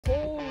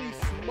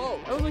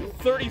smokes. That was like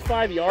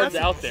 35 yards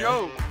That's out a there.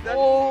 Joke.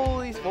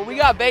 Holy, well, we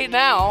got bait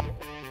now.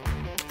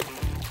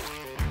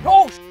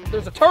 Oh,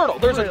 there's a turtle.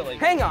 There's Really?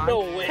 hang on.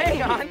 No way.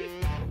 Hang on.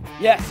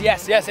 Yes.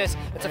 It's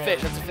a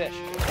fish. It's a fish.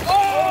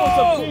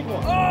 Oh, it's a big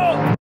one.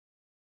 Oh!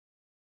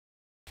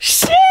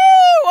 Shoo!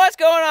 What's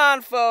going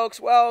on, folks?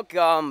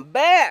 Welcome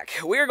back.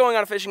 We're going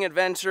on a fishing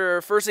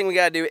adventure. First thing we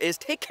gotta do is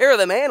take care of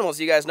them animals,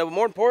 you guys know, but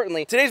more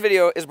importantly, today's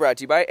video is brought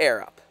to you by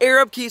Air Up. Air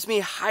Up keeps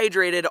me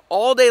hydrated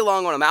all day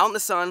long when I'm out in the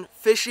sun,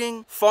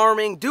 fishing,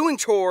 farming, doing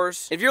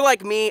chores. If you're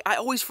like me, I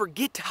always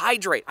forget to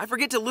hydrate. I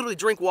forget to literally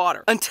drink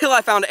water until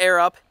I found Air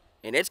Up,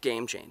 and it's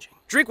game changing.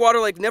 Drink water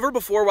like never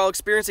before while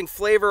experiencing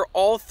flavor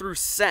all through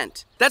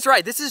scent. That's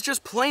right, this is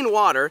just plain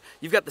water.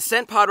 You've got the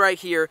scent pod right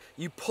here.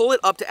 You pull it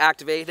up to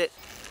activate it.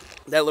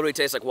 That literally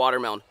tastes like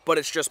watermelon, but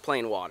it's just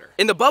plain water.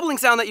 And the bubbling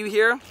sound that you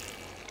hear,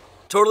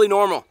 totally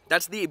normal.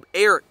 That's the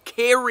air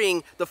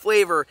carrying the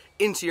flavor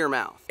into your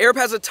mouth. Air Up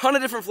has a ton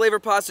of different flavor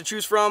pods to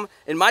choose from,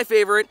 and my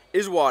favorite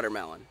is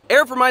watermelon.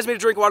 Air Up reminds me to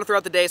drink water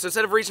throughout the day, so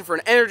instead of reaching for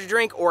an energy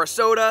drink or a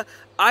soda,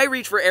 I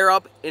reach for Air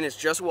Up, and it's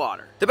just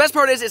water. The best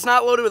part is it's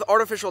not loaded with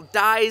artificial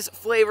dyes,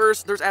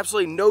 flavors. There's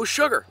absolutely no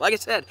sugar. Like I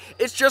said,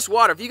 it's just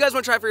water. If you guys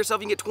want to try it for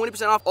yourself, you can get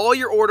 20% off all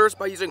your orders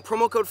by using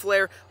promo code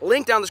FLAIR,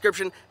 link down in the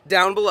description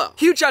down below.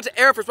 Huge shout to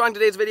Air Up for sponsoring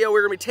today's video.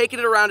 We're gonna be taking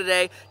it around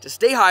today to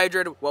stay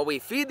hydrated while we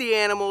feed the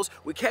animals,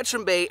 we catch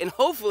some bait, and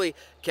hopefully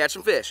catch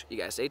some fish. You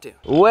guys stay tuned.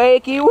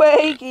 Wakey,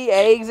 wakey,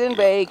 eggs and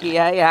bakey.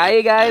 Hey, how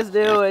you guys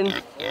doing?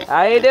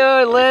 How you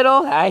doing,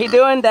 little? How you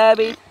doing,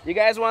 Debbie? You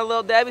guys want a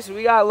little Debbie? So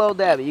we got a little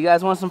Debbie. You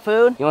guys want some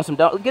food? You want some,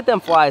 get them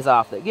flies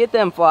off there. Get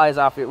them flies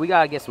off here. We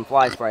gotta get some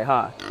flies spray,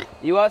 huh?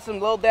 You want some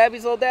little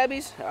Debbies, little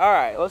Debbies? All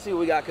right, let's see what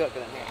we got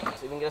cooking in here. See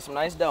if we can get some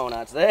nice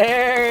donuts.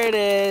 There it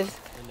is.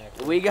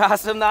 We got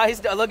some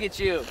nice, look at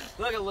you.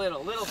 Look at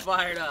little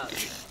fired up.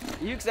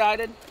 You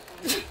excited?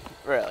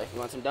 Really? You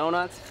want some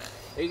donuts?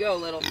 There you go,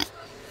 little.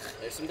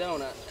 There's some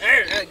donuts.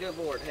 There, good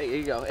board. Hey, here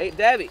you go. Hey,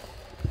 Debbie.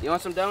 You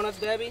want some donuts,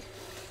 Debbie?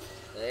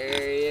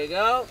 There you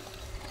go.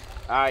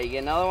 All right, you get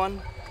another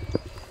one?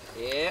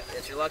 Yep,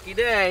 it's your lucky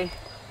day.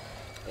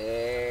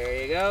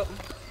 There you go.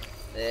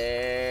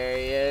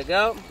 There you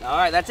go. All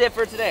right, that's it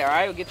for today, all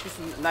right? We'll get you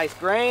some nice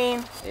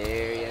grain.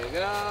 There you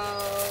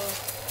go.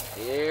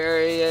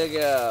 Here you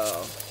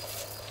go.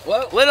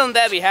 Well, Little and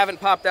Debbie haven't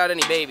popped out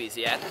any babies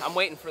yet. I'm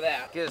waiting for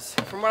that, because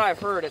from what I've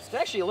heard, it's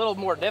actually a little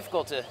more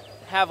difficult to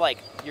have like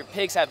your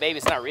pigs have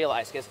babies and not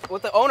realize, because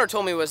what the owner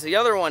told me was the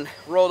other one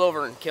rolled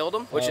over and killed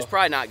them, which is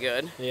probably not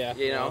good. Yeah.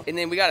 You know, and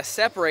then we got to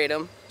separate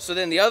them so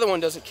then the other one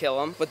doesn't kill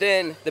them, but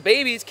then the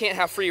babies can't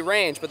have free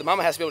range, but the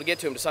mama has to be able to get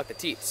to them to suck the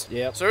teats.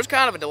 Yeah. So there's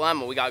kind of a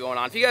dilemma we got going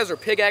on. If you guys are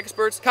pig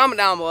experts, comment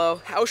down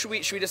below. How should we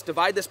just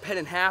divide this pen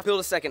in half, build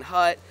a second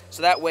hut,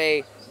 so that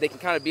way they can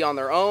kind of be on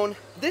their own?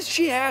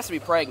 She has to be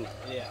pregnant.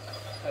 Yeah.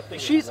 I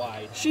think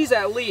she's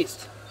at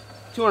least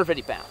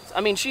 250 pounds.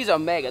 I mean, she's a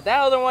mega. That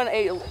other one,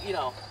 you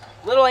know,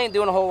 little ain't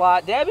doing a whole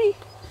lot. Debbie?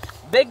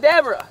 Big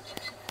Deborah.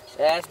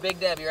 That's Big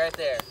Debbie right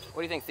there.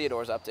 What do you think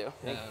Theodore's up to?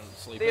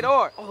 Sleeping.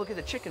 Theodore! Oh, look at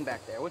the chicken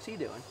back there. What's he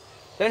doing?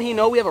 Doesn't he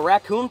know we have a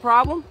raccoon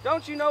problem?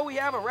 Don't you know we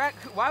have a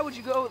raccoon? Why would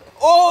you go?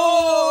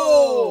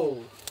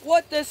 Oh!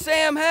 What the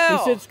Sam hell?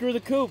 He said screw the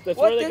coop. That's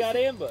where they got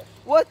ambushed.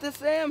 What the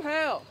Sam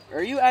hell?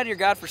 Are you out of your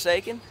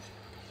godforsaken?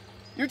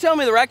 You're telling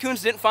me the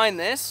raccoons didn't find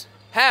this?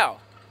 How?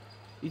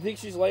 You think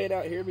she's laying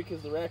out here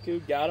because the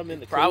raccoon got him in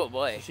the coop?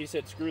 Probably. So she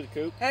said screw the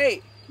coop.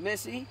 Hey,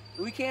 Missy,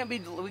 we can't be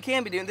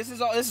doing this.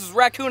 This is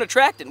raccoon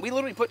attracting. We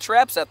literally put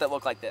traps out that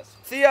look like this.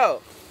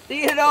 Theodore,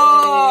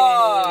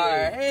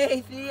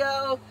 hey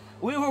Theo,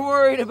 we were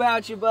worried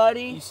about you,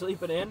 buddy. You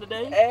sleeping in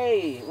today?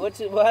 Hey, what's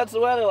the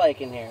weather like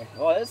in here?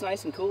 Oh, it's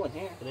nice and cool in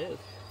here. It is.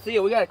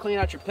 Theo, we gotta clean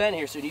out your pen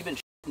here soon. You've been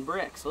shitting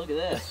bricks. Look at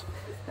this.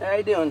 How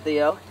you doing,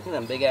 Theo? Look at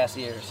them big ass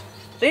ears.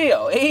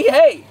 Theo,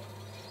 hey.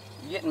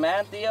 You getting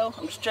mad, Theo?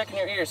 I'm just checking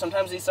your ears.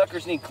 Sometimes these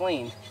suckers need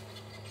cleaned.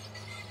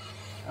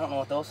 I don't know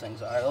what those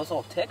things are. Are those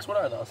little ticks? What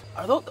are those?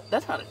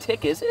 That's not a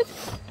tick, is it?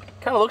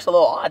 Kind of looks a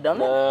little odd,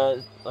 doesn't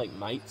it? Like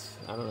mites.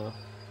 I don't know.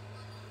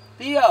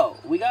 Theo,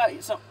 we got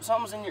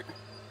something's in your.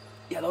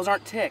 Yeah, those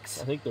aren't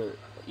ticks. I think they're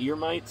ear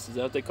mites. Is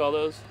that what they call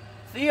those?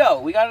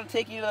 Theo, we got to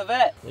take you to the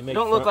vet. They make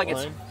don't look like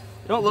it's.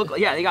 Don't look like,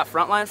 yeah, they got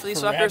front lines for these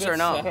suckers or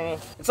no? I don't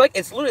know.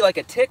 It's literally like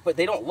a tick, but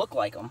they don't look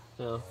like them.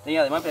 No.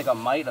 Yeah, they might be like a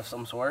mite of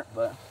some sort,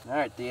 but all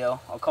right, Theo,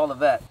 I'll call the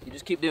vet. You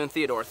just keep doing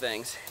Theodore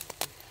things.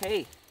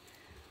 Hey,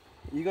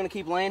 you gonna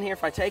keep laying here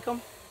if I take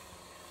them?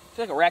 I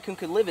feel like a raccoon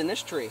could live in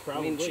this tree.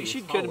 Probably. I mean,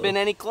 she could have been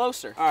any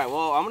closer. All right,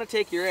 well, I'm gonna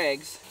take your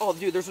eggs. Oh,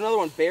 dude, there's another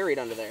one buried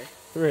under there.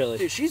 Really?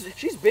 Dude,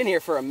 she's been here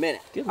for a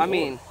minute. Good I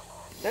mean,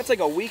 that's like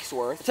a week's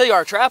worth. I'll tell you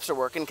our traps are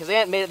working because they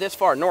haven't made it this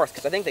far north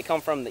because I think they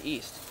come from the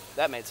east.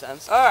 That made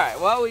sense. All right,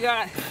 well, we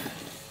got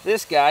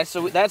this guy.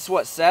 So that's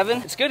what,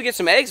 7? It's good to get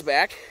some eggs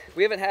back.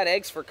 We haven't had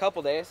eggs for a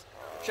couple days.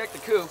 Check the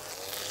coop.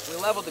 We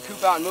leveled the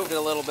coop out and moved it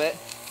a little bit.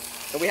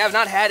 And we have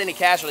not had any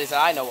casualties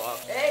that I know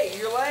of. Hey,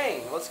 you're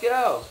laying. Let's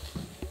go.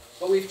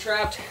 Well, we've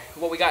trapped,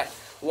 we got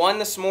one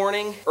this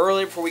morning,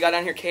 earlier before we got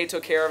down here, Kay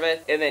took care of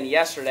it, and then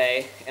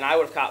yesterday, and I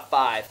would have caught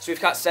 5. So we've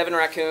caught 7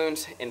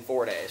 raccoons in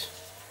 4 days.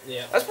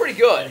 Yeah. That's pretty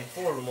good. And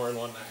 4 of them were in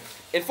one night.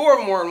 And 4 of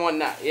them were in one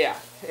night. Yeah.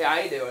 Yeah, how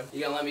you doing?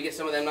 You gonna let me get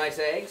some of them nice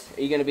eggs?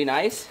 Are you gonna be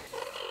nice?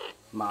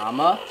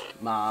 Mama,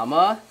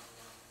 mama,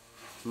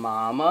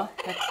 mama,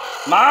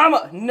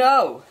 mama,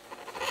 no.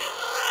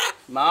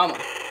 Mama,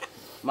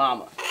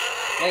 mama.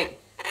 Hey,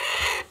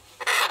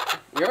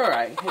 you're all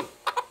right. Hey,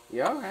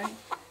 you're all right.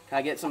 Can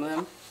I get some of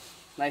them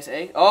nice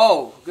eggs?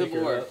 Oh, good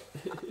Lord.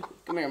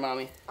 Come here,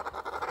 mommy.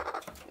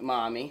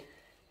 Mommy.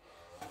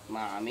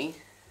 Mommy.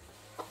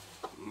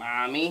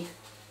 Mommy.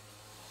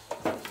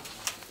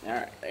 All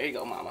right, there you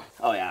go, mama.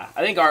 Oh, yeah.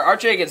 I think our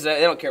chickens,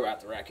 they don't care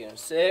about the raccoons.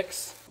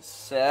 6,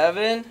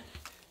 7.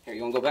 Here,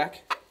 you want to go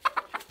back?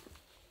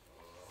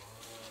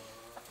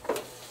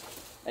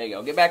 There you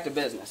go. Get back to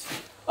business.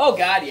 Oh,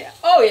 God, yeah.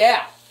 Oh,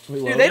 yeah.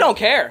 Dude, they don't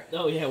care.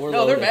 Oh, yeah, we're No,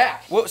 loaded. they're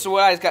back. So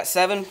what I got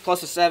 7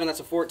 plus a 7, that's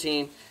a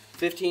 14.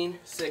 15,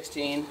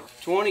 16,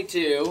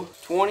 22,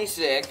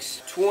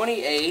 26,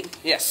 28.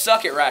 Yeah,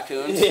 suck it,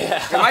 raccoons.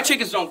 Yeah. And my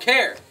chickens don't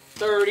care.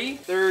 30,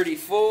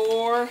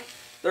 34,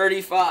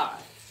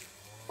 35.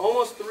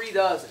 Almost 3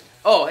 dozen.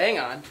 Oh, hang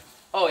on.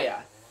 Oh,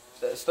 yeah.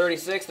 That's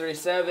 36,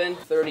 37,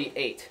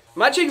 38.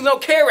 My chickens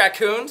don't care,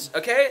 raccoons,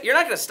 okay? You're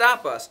not going to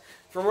stop us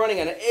from running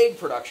an egg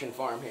production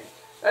farm here.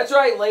 That's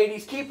right,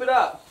 ladies. Keep it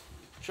up.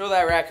 Show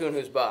that raccoon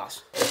who's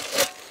boss.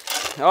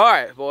 All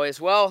right, boys.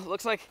 Well,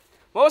 looks like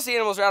most of the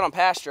animals are out on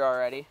pasture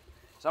already.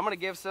 So I'm going to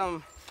give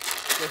some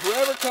to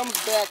whoever comes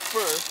back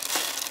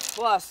first.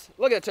 Plus,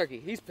 look at the turkey.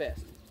 He's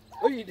pissed.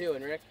 What are you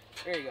doing, Rick?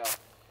 There you go.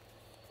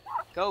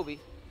 Kobe.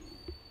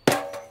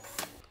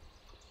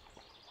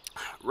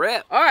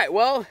 Rip. All right,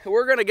 well,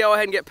 we're gonna go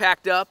ahead and get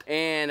packed up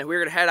and we're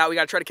gonna head out. We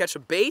gotta try to catch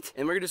some bait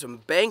and we're gonna do some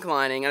bank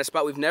lining at a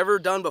spot we've never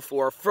done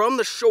before from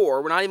the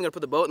shore. We're not even gonna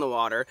put the boat in the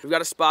water. We've got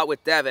a spot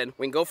with Devin.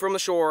 We can go from the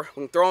shore,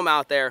 we can throw them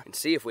out there and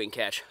see if we can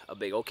catch a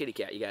big old kitty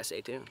cat. You guys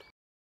stay tuned.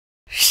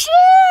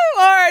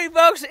 All right,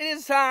 folks, it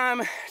is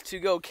time to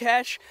go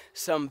catch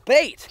some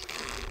bait.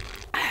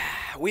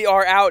 We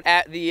are out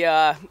at the,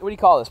 what do you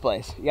call this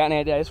place? You got any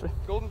ideas?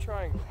 Golden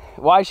Triangle.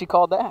 Why is she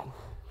called that?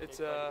 It's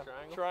a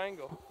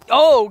triangle.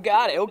 Oh,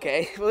 got it.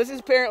 Okay. Well, this is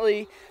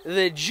apparently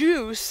the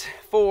juice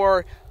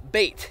for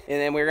bait.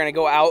 And then we're going to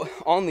go out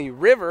on the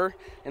river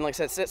and, like I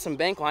said, set some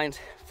bank lines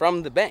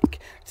from the bank.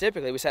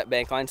 Typically, we set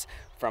bank lines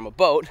from a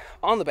boat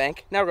on the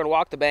bank. Now we're going to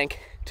walk the bank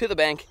to the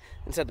bank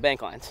and set the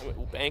bank lines.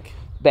 Bank?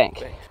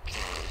 Bank.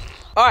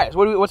 All right.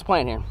 So what's the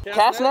plan here?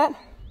 Cast net?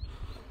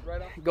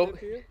 Right off Go. the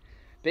tip here?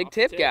 Big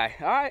tip guy.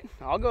 All right.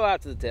 I'll go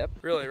out to the tip.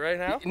 Really, right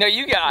now? No,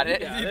 you got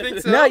it. You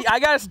think so? No, I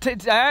got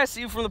to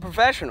see you from the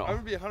professional.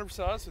 I'm going to be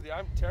 100% honest with you.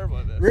 I'm terrible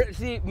at this.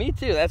 See, me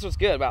too. That's what's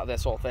good about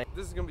this whole thing.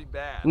 This is going to be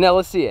bad. No,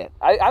 let's see it.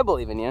 I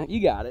believe in you.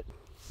 You got it.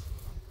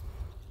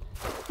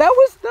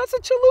 That's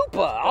a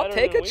chalupa. I'll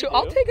take a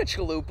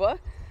chalupa.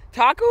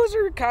 Tacos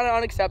are kind of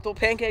unacceptable.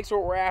 Pancakes are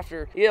what we're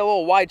after. You get a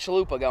little wide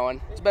chalupa going.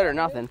 It's better than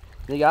nothing.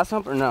 You got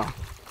something or no?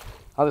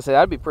 I'll just say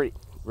that'd be pretty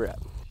rip.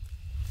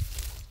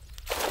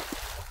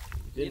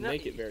 Didn't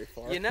make it very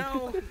far. You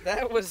know,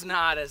 that was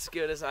not as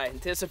good as I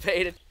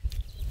anticipated.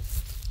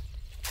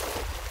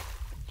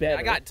 Better.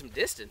 I got some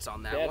distance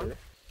on that one.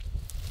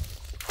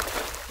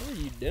 What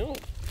are you doing?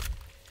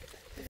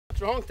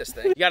 What's wrong with this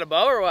thing? You got a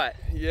bow or what?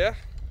 Yeah.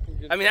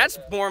 I mean, that's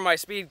more my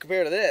speed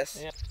compared to this.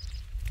 Yeah.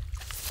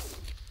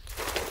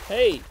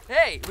 Hey.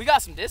 Hey, we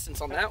got some distance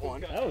on that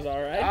one. That was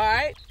all right. All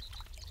right.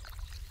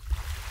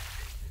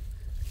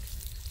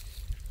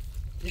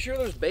 You sure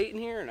there's bait in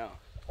here or no?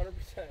 100%.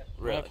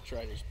 We'll have to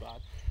try your spot.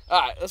 All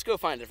right, let's go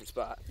find a different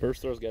spot.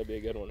 First throw's got to be a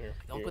good one here.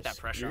 Don't put that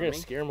pressure on You're me.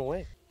 going to scare them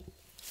away.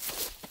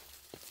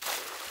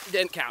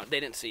 Didn't count. They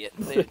didn't see it.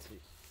 They didn't see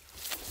it.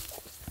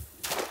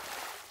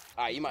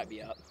 All right, you might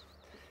be up.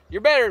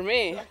 You're better than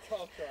me.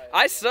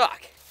 I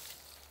suck.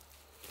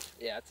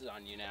 Yeah, it's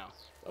on you now.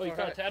 Oh, you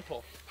caught a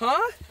tadpole.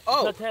 Huh?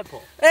 Oh. Caught a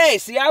tadpole. Hey,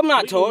 see, I'm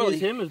not We can totally.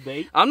 use him as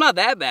bait. I'm not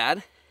that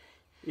bad.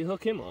 You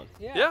hook him on.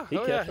 Yeah, He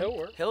oh, catch yeah, him. he'll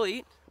work. He'll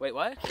eat. Wait,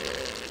 what?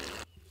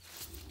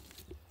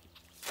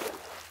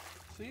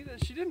 See,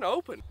 she didn't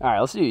open. All right,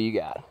 let's see what you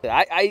got.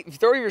 If you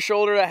throw over your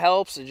shoulder, that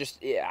helps. It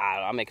just, yeah,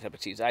 I'm making up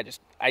excuses.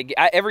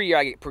 Every year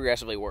I get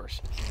progressively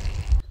worse.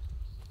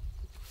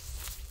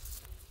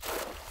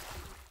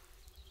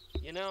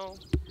 You know.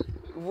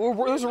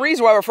 There's a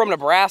reason why we're from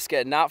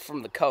Nebraska, not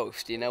from the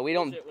coast. You know, we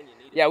don't.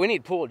 Yeah, we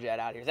need pool jet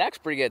out here. Zach's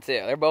pretty good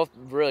too. They're both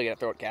really good at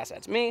throwing cast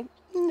nets. Me,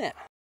 nah.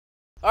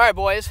 All right,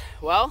 boys.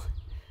 Well,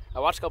 I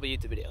watched a couple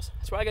YouTube videos.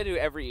 That's what I gotta do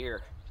every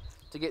year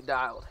to get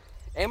dialed.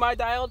 Am I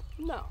dialed?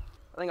 No.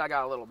 I think I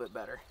got a little bit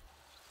better.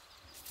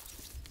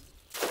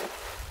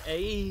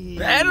 Hey.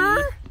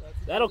 Better?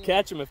 That'll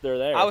catch them if they're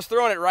there. I was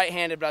throwing it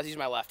right-handed, but I was using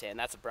my left hand.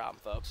 That's the problem,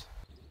 folks.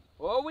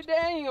 What are we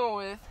dangling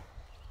with?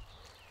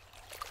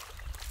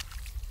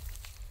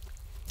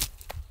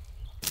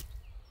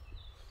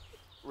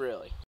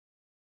 Really?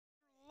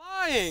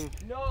 Lying.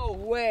 No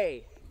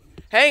way.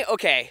 Hey,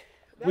 okay.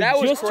 That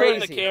was just crazy.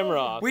 turned the camera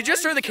off. We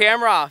just turned the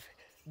camera off.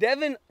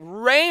 Devin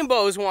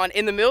rainbows one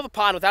in the middle of the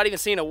pond without even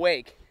seeing a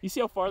wake. You see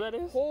how far that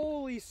is?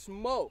 Holy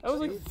smokes. That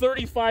was like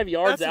 35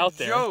 yards That's out a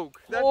there. joke.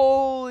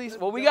 Holy,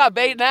 well, we got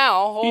bait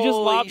now. He just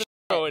Holy lobbed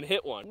Oh, and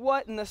hit one.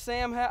 What in the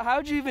Sam?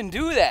 How'd you even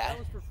do That that?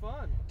 was for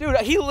fun. Dude,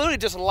 he literally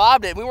just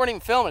lobbed it. We weren't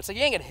even filming. It's like,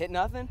 you ain't gonna hit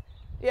nothing.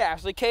 Yeah,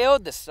 actually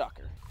KO'd this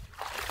sucker.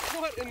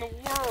 What in the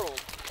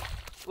world?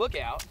 Look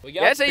out. We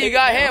got That's it, you bait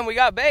got now. him. We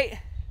got bait.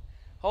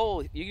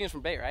 Holy, you can use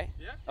from bait, right?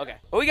 Yeah. Okay.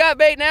 Well, we got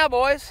bait now,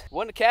 boys.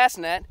 Wasn't a cast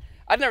net.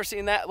 I've never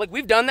seen that. Like,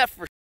 we've done that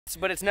for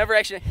but it's never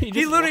actually.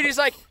 He's literally just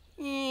like,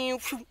 He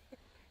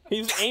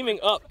was aiming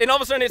up. and all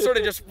of a sudden it's sort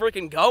of just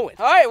freaking going.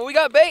 All right, well, we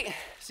got bait.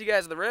 See you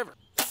guys at the river.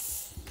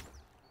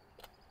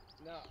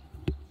 No.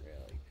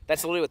 Really?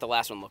 That's literally what the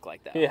last one looked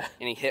like, though. Yeah.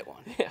 And he hit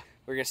one. Yeah.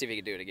 We're gonna see if he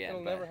can do it again.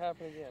 It'll but never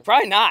happen again.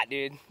 probably not,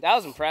 dude. That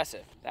was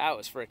impressive. That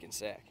was freaking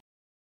sick.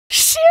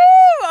 Shoo!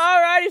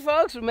 Alrighty,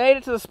 folks, we made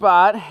it to the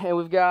spot, and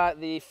we've got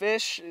the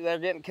fish that are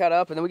getting cut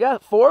up, and then we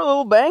got 4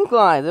 little bank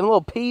lines, them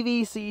little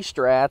PVC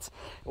strats.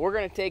 We're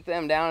gonna take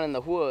them down in the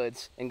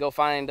woods and go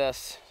find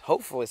us,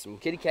 hopefully, some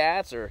kitty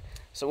cats or.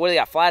 So what do they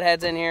got?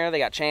 Flatheads in here. They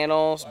got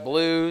channels,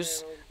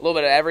 blues, a little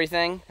bit of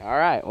everything. All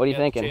right, what are you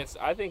thinking?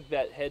 I think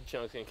that head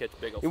chunk's gonna catch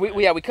big old.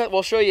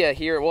 We'll show you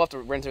here. We'll have to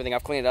rinse everything.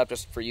 I've cleaned it up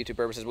just for YouTube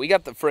purposes. We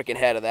got the freaking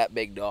head of that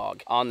big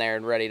dog on there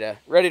and ready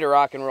to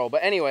rock and roll.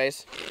 But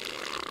anyways,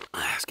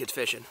 let's get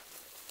fishing.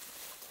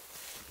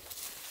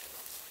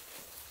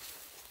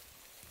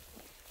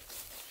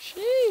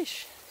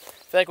 Sheesh.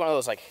 I feel like one of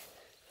those like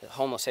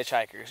homeless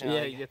hitchhikers. You know,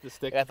 Yeah, like, you get the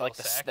stick. got like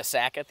the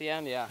sack at the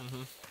end. Yeah.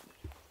 Mm-hmm.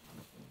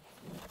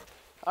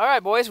 All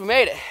right, boys, we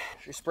made it.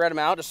 Should we spread them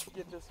out? Just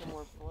Get this some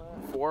more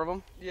flat. 4 of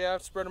them. Yeah,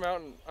 spread them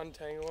out and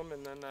untangle them,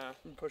 and then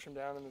push them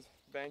down in this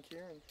bank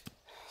here. And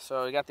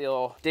So we got the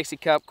little Dixie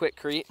cup quick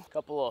crete, a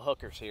couple little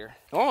hookers here.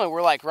 Normally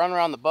we're like running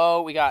around the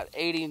boat. We got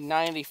 80,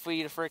 90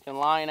 feet of freaking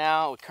line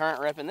out with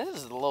current ripping. This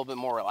is a little bit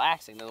more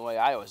relaxing than the way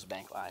I always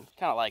bank line.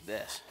 Kind of like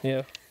this.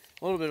 Yeah.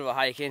 A little bit of a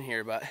hike in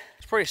here, but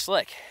it's pretty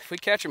slick. If we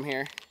catch them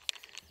here,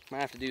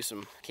 might have to do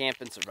some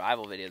camping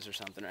survival videos or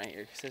something right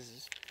here, because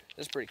this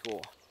is pretty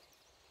cool.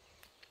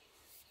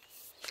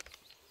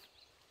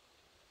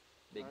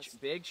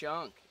 Big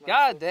chunk. Nice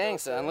God little dang, chunk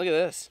son, there. look at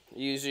this.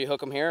 You usually hook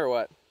them here or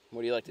what?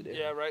 What do you like to do?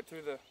 yeah, right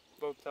through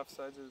both tough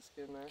sides of the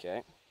skin there.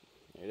 Okay,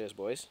 there it is,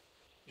 boys.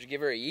 Did you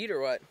give her a yeet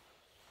or what?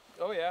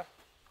 Oh yeah.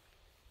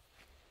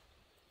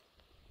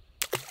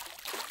 Is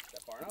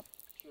that far enough?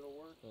 It'll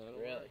work.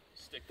 Really?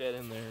 Stick that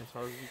in there as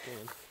hard as you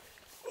can.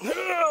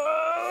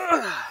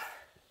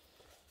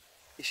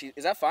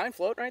 Is that fine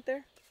floating right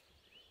there?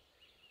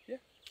 Yeah.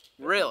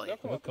 Really?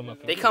 They'll come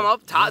up. They come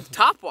up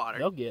top water.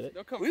 They'll get it.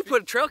 They'll come. We could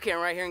put a trail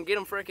camera right here and get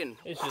them freaking.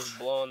 It's just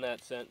blowing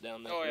that scent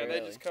down there. Oh yeah, Really?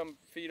 they just come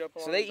feed up.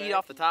 So along they the eat bank.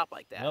 off the top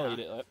like that. They'll huh? eat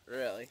it.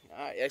 Really?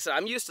 All right. So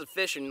I'm used to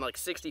fishing like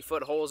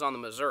 60-foot holes on the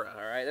Missouri.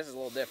 All right. This is a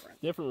little different.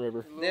 Different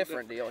river. A little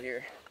Different deal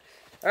here.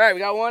 All right,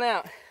 we got 1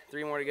 out.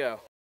 3 more to go.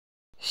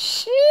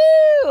 Shoo!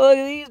 Look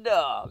at these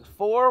dogs.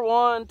 4,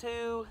 1,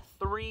 2,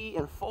 3,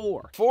 and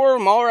 4. 4 of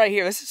them all right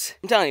here.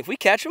 I'm telling you, if we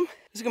catch them,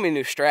 this is gonna be a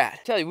new strat. I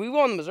tell you, we go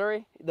on the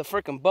Missouri, the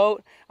freaking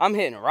boat. I'm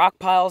hitting rock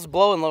piles,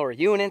 blowing lower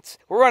units.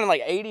 We're running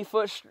like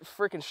 80-foot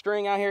freaking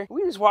string out here.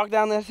 We just walk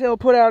down this hill,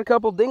 put out a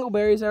couple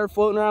dingleberries that are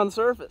floating around the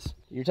surface.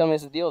 You're telling me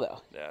it's the deal,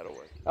 though? Yeah, it'll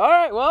work. All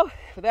right, well,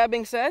 with that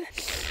being said,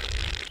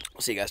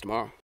 we'll see you guys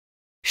tomorrow.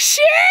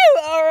 Shoo!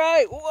 All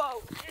right,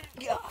 whoa.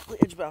 God, I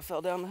just about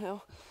fell down the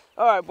hill.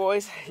 All right,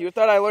 boys, you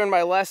thought I learned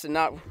my lesson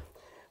not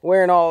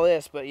wearing all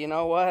this, but you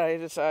know what? I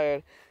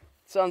decided,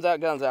 sun's out,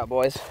 guns out,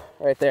 boys.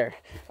 Right there.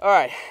 All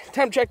right,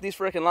 time to check these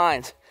freaking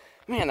lines.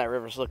 Man, that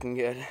river's looking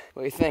good.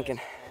 What are you thinking?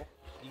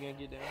 You gonna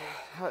get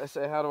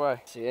down How do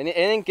I see?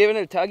 Anything giving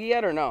it a tuggy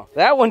yet or no?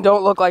 That one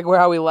don't look like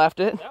how we left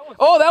it. That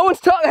That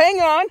one's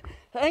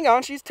hang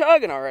on, she's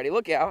tugging already.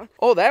 Look out.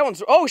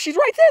 Oh, she's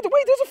right there.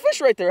 Wait, there's a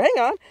fish right there. Hang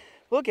on.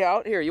 Look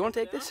out. Here, you want to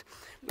take this?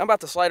 I'm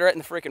about to slide right in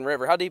the freaking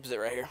river. How deep is it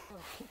right here?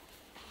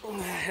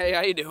 Hey,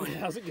 how you doing?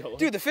 How's it going?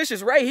 Dude, the fish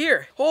is right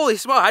here. Holy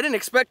smoke, I didn't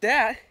expect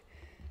that.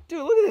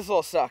 Dude, look at this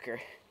little sucker.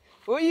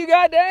 What you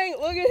got, dang?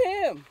 Look at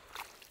him.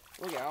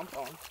 Look out, I'm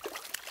falling.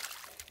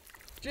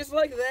 Just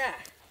like that.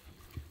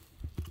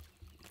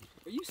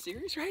 Are you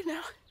serious right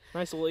now?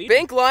 Nice little eat.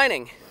 Bank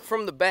lining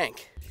from the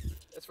bank.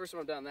 That's the first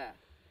time I've done that.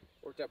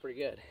 Worked out pretty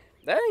good.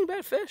 That ain't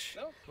bad fish.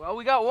 No. Well,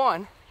 we got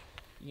one.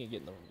 You can get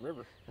in the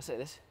river. Let's say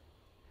this.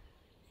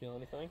 Feel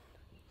anything?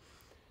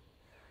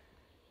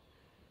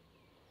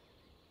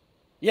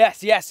 Yes.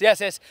 That's a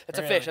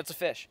Really? fish. That's a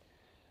fish.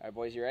 All right,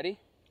 boys, you ready?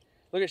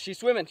 Look at she's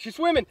swimming.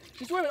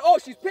 Oh,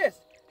 she's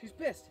pissed.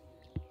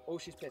 Oh,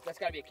 she's pissed. That's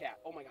gotta be a cat.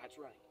 Oh my God, it's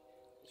running.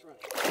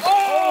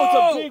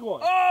 Oh, it's a big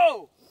one.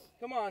 Oh,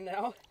 come on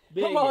now.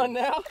 Big Come on one.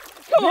 now.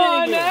 Come on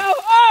Big one. now.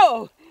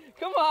 Oh,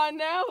 come on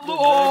now. Oh,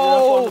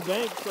 Oh, up on the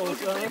bank, so look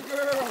son. at big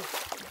girl.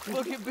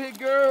 Look at big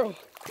girl.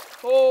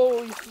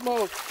 Holy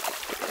smoke.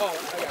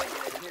 Oh, I gotta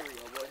get in. Here we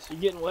go, boys. You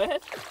getting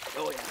wet?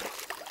 Oh yeah.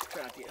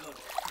 Try not to get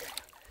hooked.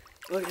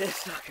 Look at this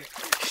sucker.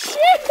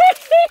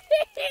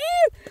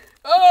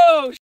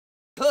 Oh,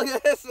 look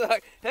at this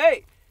sucker.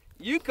 Hey,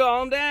 you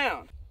calm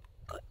down.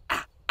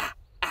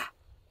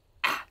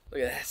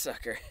 Look at that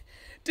sucker.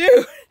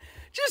 Dude,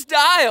 just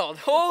dialed.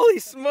 Holy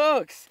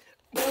smokes.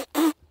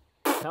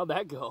 How'd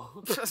that go?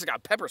 This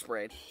got pepper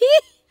sprayed.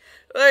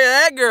 Look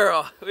at that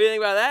girl. What do you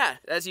think about that?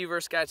 That's you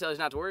versus guy tells you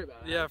not to worry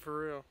about it. Yeah,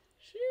 for real.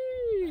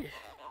 Sheesh.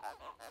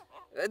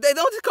 They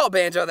don't just call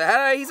Banjo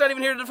that. He's not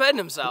even here to defend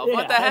himself. Yeah,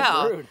 what the that's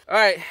hell? rude. All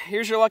right,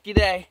 here's your lucky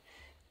day.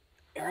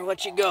 We're gonna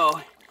let you go.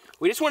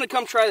 We just want to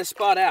come try this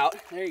spot out.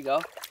 There you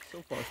go.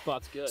 So far,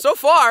 spot's good. So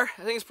far,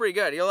 I think it's pretty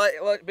good. You'll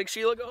let Big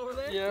Sheila go over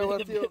there? Yeah,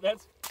 let the...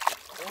 That's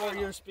more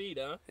your speed,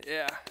 huh?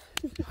 Yeah.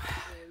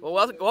 Well,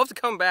 we'll have to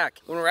come back.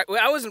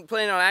 I wasn't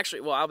planning on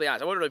actually, well, I'll be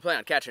honest, I wasn't really planning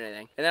on catching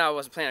anything. And then I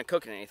wasn't planning on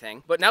cooking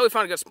anything. But now we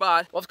found a good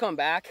spot. We'll have to come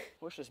back.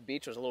 Wish this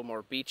beach was a little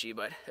more beachy,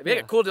 but it'd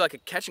be cool to do like a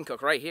catch and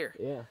cook right here.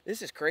 Yeah.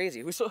 This is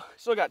crazy. We still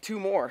got 2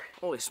 more.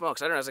 Holy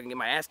smokes, I don't know if I can get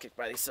my ass kicked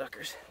by these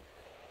suckers.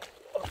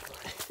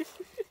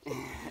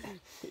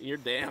 You're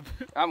damp.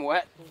 I'm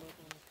wet.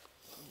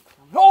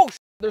 Oh,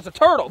 there's a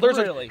turtle. There's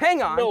really?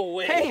 Hang on. No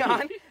way. Hang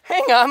on.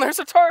 Hang on. There's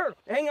a turtle.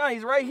 Hang on.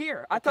 He's right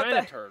here. I thought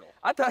that turtle.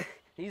 I thought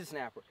he's a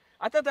snapper.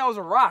 I thought that was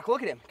a rock.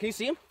 Look at him. Can you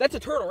see him? That's a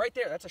turtle right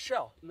there. That's a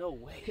shell. No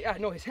way. Yeah,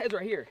 no, his head's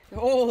right here.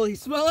 Holy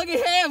smell. Look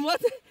at him.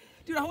 What the?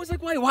 Dude, I was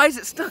like, why is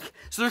it stuck?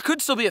 So there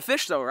could still be a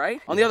fish though,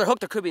 right? On the other hook,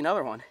 there could be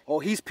another one. Oh,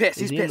 he's pissed.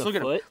 He's pissed. Look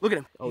at him. Look at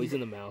him. Oh, he's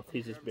in the mouth.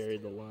 He's just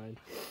buried the line.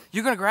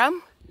 You gonna grab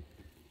him?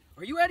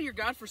 Are you out of your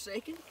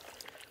godforsaken?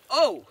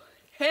 Oh,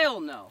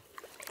 hell no.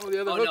 Oh, the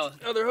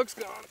other hook's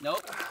gone.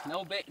 Nope,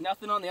 no bait,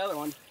 nothing on the other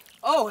one.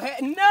 Oh,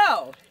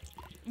 no,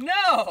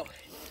 no.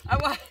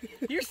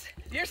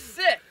 You're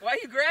sick. Why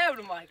you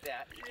grabbing him like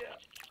that? Yeah.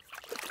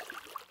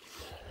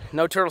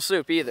 No turtle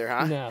soup either,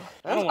 huh? No.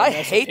 I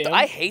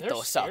hate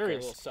those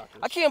suckers.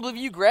 I can't believe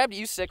you grabbed it,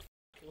 you sick.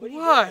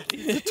 What?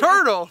 It's a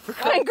turtle.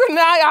 I ain't good.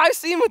 I've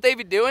seen what they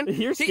be doing.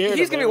 You're scared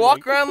He's of gonna be everything.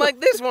 walking around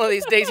like this one of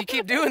these days. You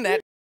keep doing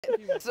that.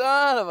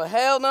 Son of a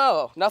hell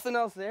no. Nothing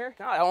else there?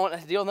 God, I don't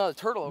want to deal with another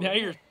turtle over Now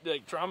here. you're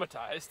like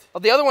traumatized. Well,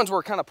 the other ones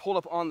were kind of pulled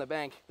up on the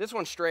bank. This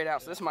one's straight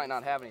out, so this might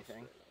not have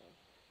anything.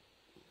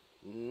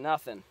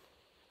 Nothing.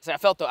 See, I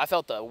felt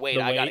the weight.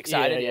 I got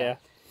excited. Yeah.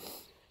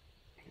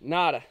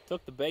 Nada.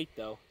 Took the bait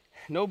though.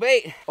 No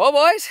bait. Well,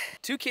 boys,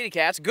 2 kitty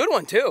cats. Good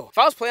one too. If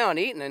I was planning on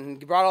eating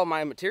and brought all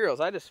my materials,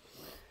 I just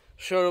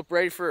showed up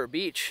ready for a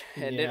beach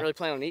and didn't really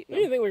plan on eating. I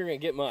didn't think we were gonna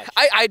get much.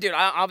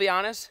 I'll be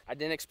honest. I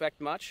didn't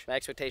expect much. My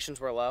expectations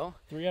were low.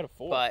 3 out of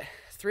 4. But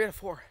 3 out of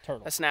 4.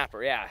 Turtle. A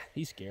snapper, yeah.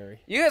 He's scary.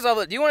 You guys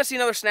do you want to see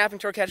another snapping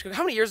turtle catch?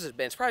 How many years has it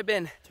been? It's probably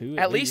been 2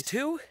 at least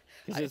 2.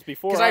 Because it's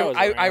before I was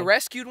around. I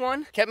rescued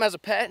one, kept him as a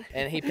pet,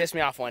 and he pissed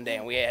me off one day,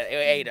 and we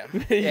ate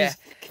him.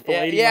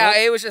 Yeah,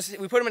 it was just,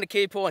 we put him in a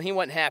kiddie pool, and he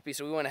wasn't happy,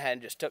 so we went ahead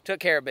and just took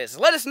care of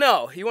business. Let us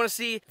know. You want to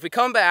see, if we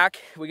come back,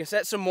 we can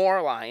set some more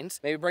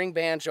lines, maybe bring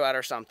Banjo out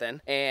or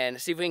something,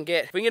 and see if we can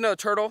get another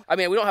turtle. I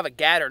mean, we don't have a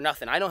gat or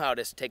nothing. I know how it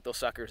is to take those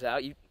suckers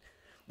out. You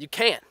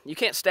can't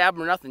stab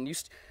him or nothing.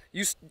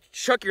 You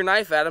chuck your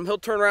knife at him, he'll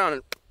turn around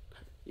and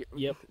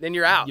then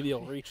you're out. Give you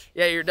a reach.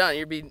 Yeah, you're done.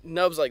 You'd be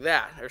nubs like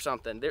that or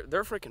something.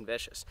 They're freaking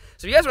vicious.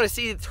 So if you guys want to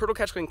see the turtle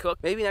catch clean cook,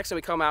 maybe next time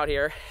we come out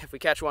here, if we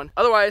catch one.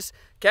 Otherwise,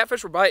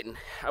 catfish were biting.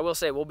 I will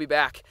say we'll be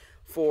back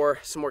for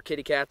some more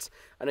kitty cats.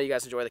 I know you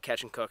guys enjoy the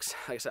catch and cooks.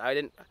 Like I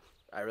said,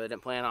 I really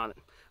didn't plan on it.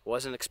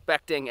 Wasn't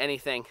expecting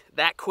anything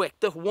that quick.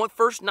 The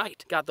first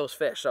night got those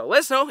fish. So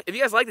let us know if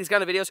you guys like these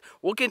kind of videos.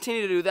 We'll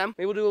continue to do them.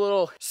 Maybe we'll do a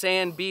little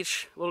sand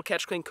beach, little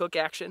catch, clean, cook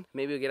action.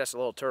 Maybe we'll get us a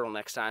little turtle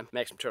next time.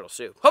 Make some turtle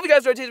soup. Hope you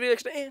guys enjoyed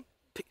today's video, and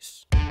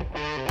peace.